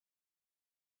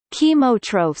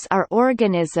Chemotrophs are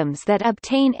organisms that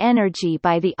obtain energy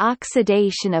by the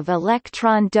oxidation of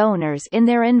electron donors in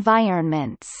their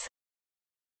environments.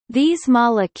 These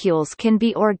molecules can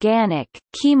be organic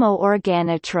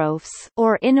chemoorganotrophs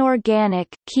or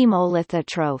inorganic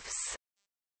chemolithotrophs.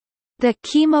 The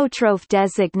chemotroph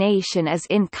designation is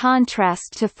in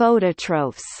contrast to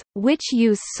phototrophs, which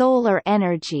use solar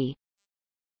energy.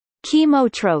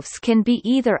 Chemotrophs can be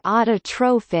either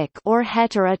autotrophic or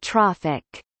heterotrophic.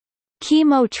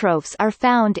 Chemotrophs are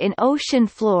found in ocean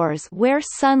floors where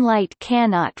sunlight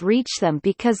cannot reach them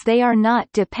because they are not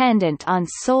dependent on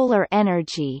solar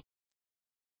energy.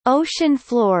 Ocean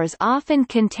floors often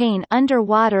contain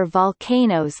underwater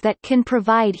volcanoes that can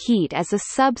provide heat as a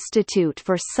substitute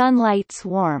for sunlight's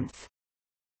warmth.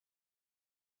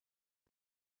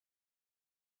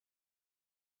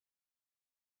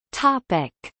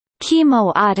 Topic: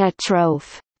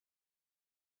 Chemoautotroph.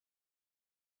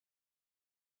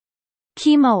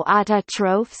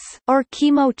 Chemoautotrophs, or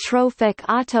chemotrophic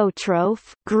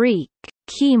autotroph Greek,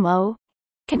 chemo,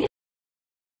 can.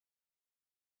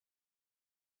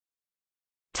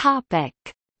 Topic: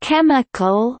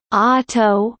 Chemical,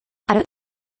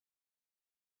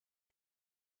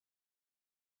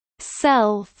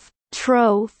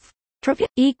 self-troph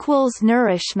equals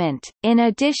nourishment. In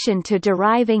addition to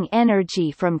deriving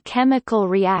energy from chemical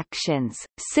reactions,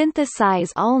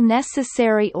 synthesize all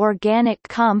necessary organic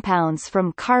compounds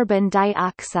from carbon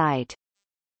dioxide.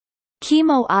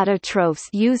 Chemoautotrophs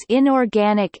use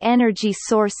inorganic energy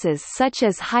sources such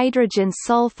as hydrogen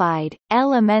sulfide,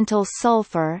 elemental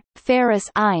sulfur, ferrous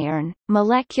iron,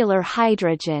 molecular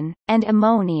hydrogen, and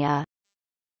ammonia.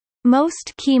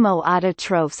 Most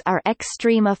chemoautotrophs are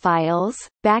extremophiles,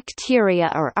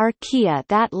 bacteria or archaea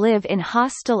that live in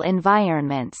hostile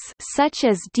environments such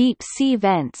as deep-sea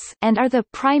vents and are the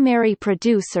primary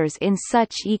producers in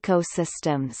such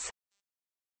ecosystems.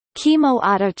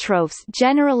 Chemoautotrophs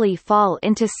generally fall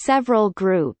into several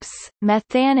groups: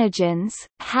 methanogens,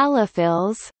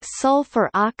 halophils, sulfur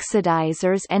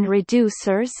oxidizers and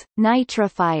reducers,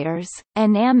 nitrifiers,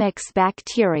 anammox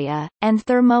bacteria, and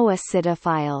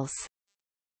thermoacidophiles.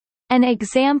 An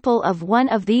example of one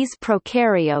of these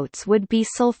prokaryotes would be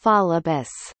Sulfolobus.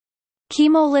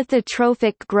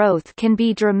 Chemolithotrophic growth can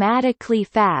be dramatically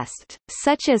fast,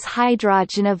 such as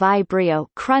hydrogenovibrio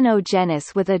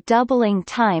chronogenesis with a doubling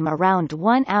time around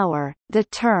 1 hour. The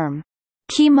term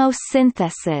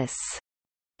chemosynthesis,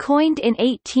 coined in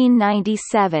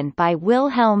 1897 by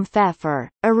Wilhelm Pfeffer,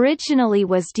 originally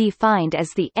was defined as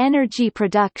the energy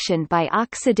production by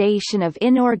oxidation of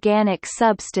inorganic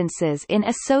substances in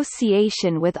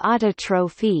association with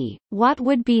autotrophy, what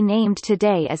would be named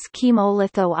today as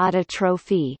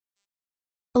chemolithoautotrophy.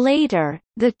 Later,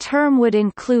 the term would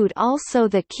include also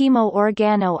the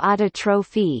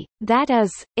chemoorganoautotrophy, that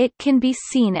is, it can be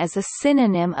seen as a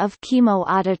synonym of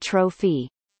chemoautotrophy.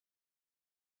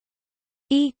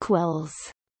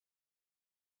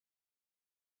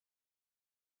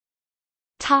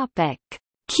 Topic: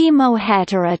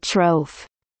 Chemoheterotroph.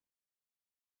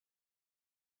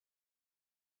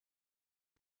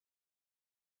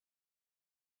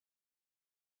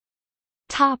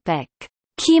 Topic: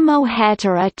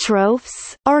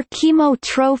 Chemoheterotrophs or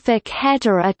chemotrophic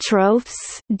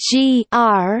heterotrophs.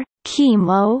 Gr.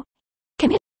 Chemo.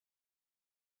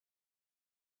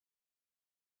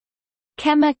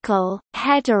 Chemical,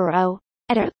 hetero.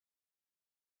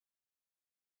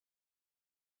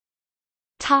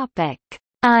 Topic: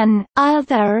 An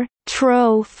other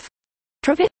troph.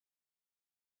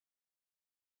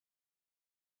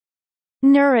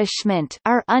 Nourishment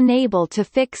are unable to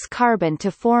fix carbon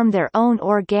to form their own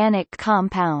organic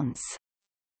compounds.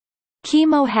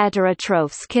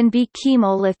 Chemoheterotrophs can be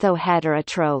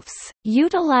chemolithoheterotrophs,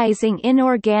 utilizing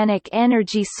inorganic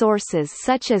energy sources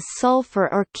such as sulfur,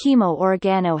 or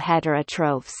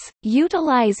chemoorganoheterotrophs,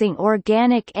 utilizing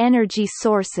organic energy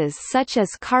sources such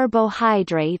as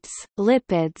carbohydrates,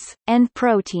 lipids, and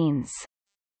proteins.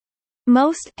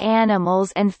 Most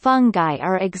animals and fungi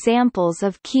are examples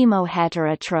of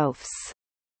chemoheterotrophs.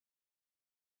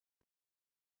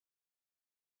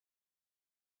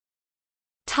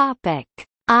 Topic: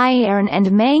 Iron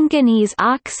and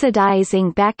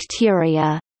manganese-oxidizing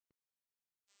bacteria.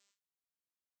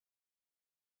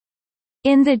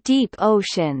 In the deep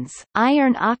oceans,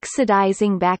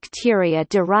 iron-oxidizing bacteria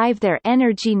derive their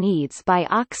energy needs by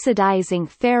oxidizing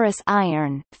ferrous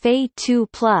iron Fe2+,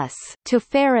 to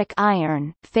ferric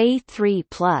iron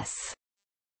Fe3+.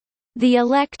 The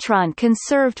electron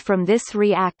conserved from this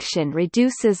reaction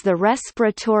reduces the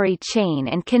respiratory chain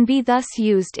and can be thus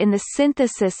used in the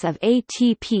synthesis of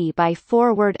ATP by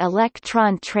forward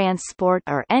electron transport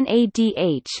or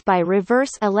NADH by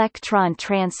reverse electron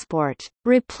transport,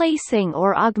 replacing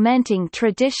or augmenting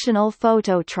traditional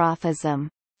phototrophism.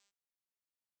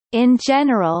 In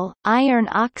general,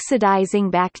 iron-oxidizing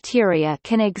bacteria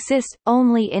can exist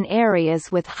only in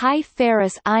areas with high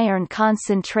ferrous iron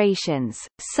concentrations,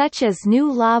 such as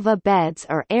new lava beds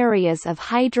or areas of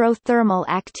hydrothermal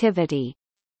activity.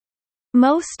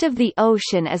 Most of the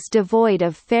ocean is devoid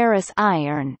of ferrous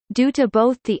iron, due to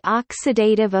both the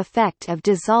oxidative effect of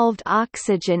dissolved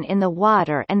oxygen in the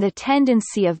water and the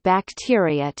tendency of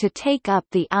bacteria to take up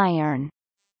the iron.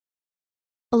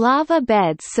 Lava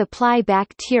beds supply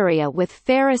bacteria with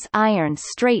ferrous iron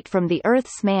straight from the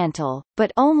Earth's mantle,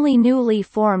 but only newly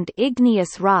formed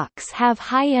igneous rocks have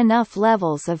high enough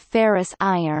levels of ferrous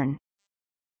iron.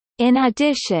 In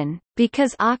addition,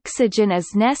 because oxygen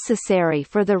is necessary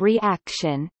for the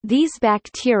reaction, these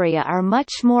bacteria are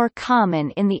much more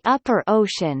common in the upper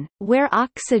ocean, where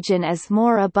oxygen is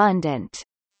more abundant.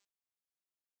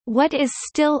 What is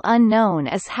still unknown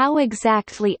is how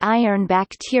exactly iron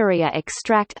bacteria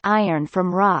extract iron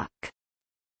from rock.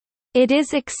 It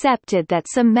is accepted that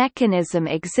some mechanism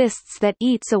exists that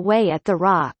eats away at the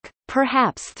rock,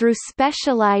 perhaps through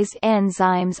specialized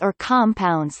enzymes or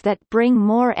compounds that bring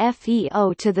more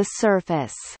FeO to the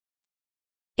surface.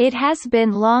 It has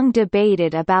been long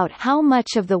debated about how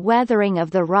much of the weathering of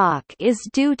the rock is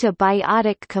due to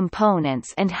biotic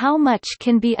components and how much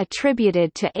can be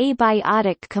attributed to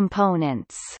abiotic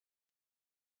components.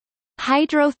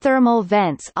 Hydrothermal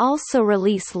vents also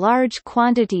release large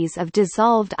quantities of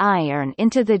dissolved iron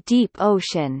into the deep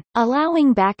ocean,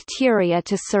 allowing bacteria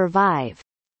to survive.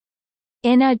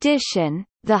 In addition,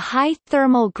 the high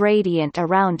thermal gradient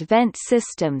around vent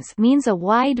systems means a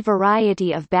wide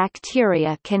variety of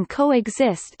bacteria can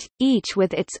coexist, each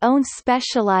with its own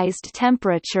specialized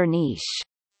temperature niche.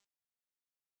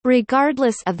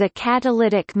 Regardless of the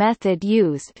catalytic method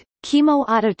used,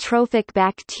 chemoautotrophic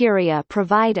bacteria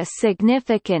provide a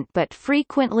significant but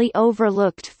frequently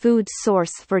overlooked food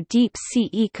source for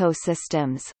deep-sea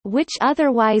ecosystems, which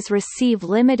otherwise receive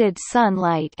limited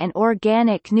sunlight and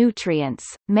organic nutrients.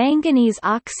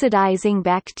 Manganese-oxidizing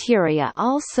bacteria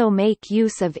also make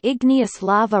use of igneous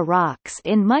lava rocks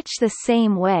in much the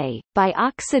same way, by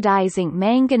oxidizing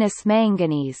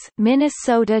manganese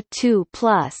Minnesota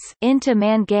 2+ into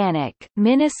manganic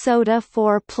Minnesota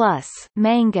 4+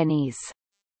 manganese.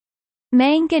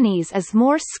 Manganese is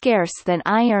more scarce than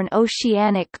iron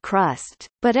oceanic crust,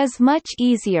 but is much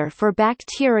easier for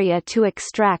bacteria to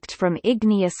extract from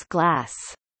igneous glass.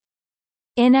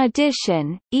 In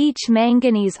addition, each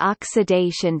manganese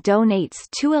oxidation donates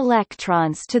 2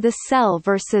 electrons to the cell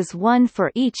versus 1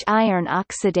 for each iron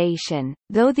oxidation,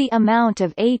 though the amount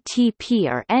of ATP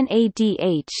or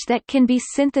NADH that can be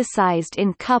synthesized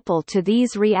in couple to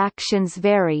these reactions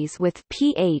varies with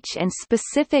pH and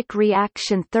specific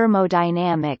reaction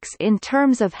thermodynamics in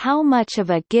terms of how much of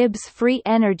a Gibbs free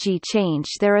energy change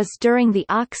there is during the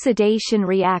oxidation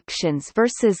reactions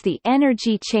versus the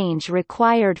energy change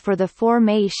required for the formation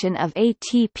of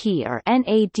ATP or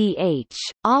NADH,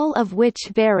 all of which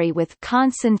vary with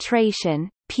concentration,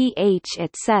 pH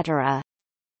etc.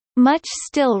 Much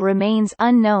still remains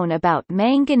unknown about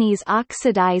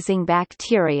manganese-oxidizing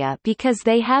bacteria because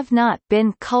they have not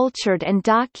been cultured and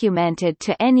documented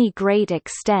to any great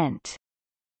extent.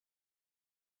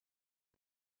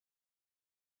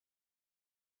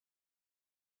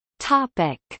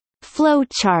 Topic: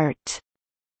 Flowchart.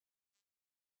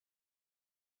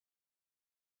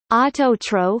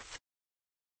 Autotroph,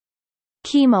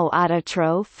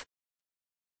 Chemoautotroph,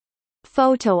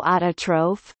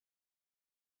 Photoautotroph,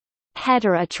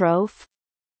 Heterotroph,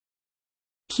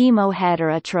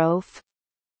 Chemoheterotroph,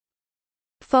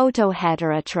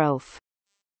 Photoheterotroph.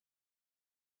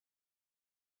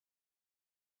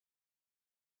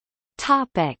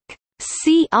 Topic: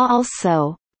 See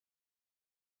also: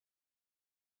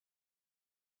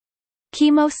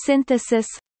 Chemosynthesis,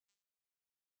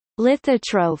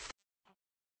 Lithotroph.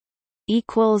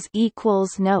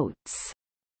 Notes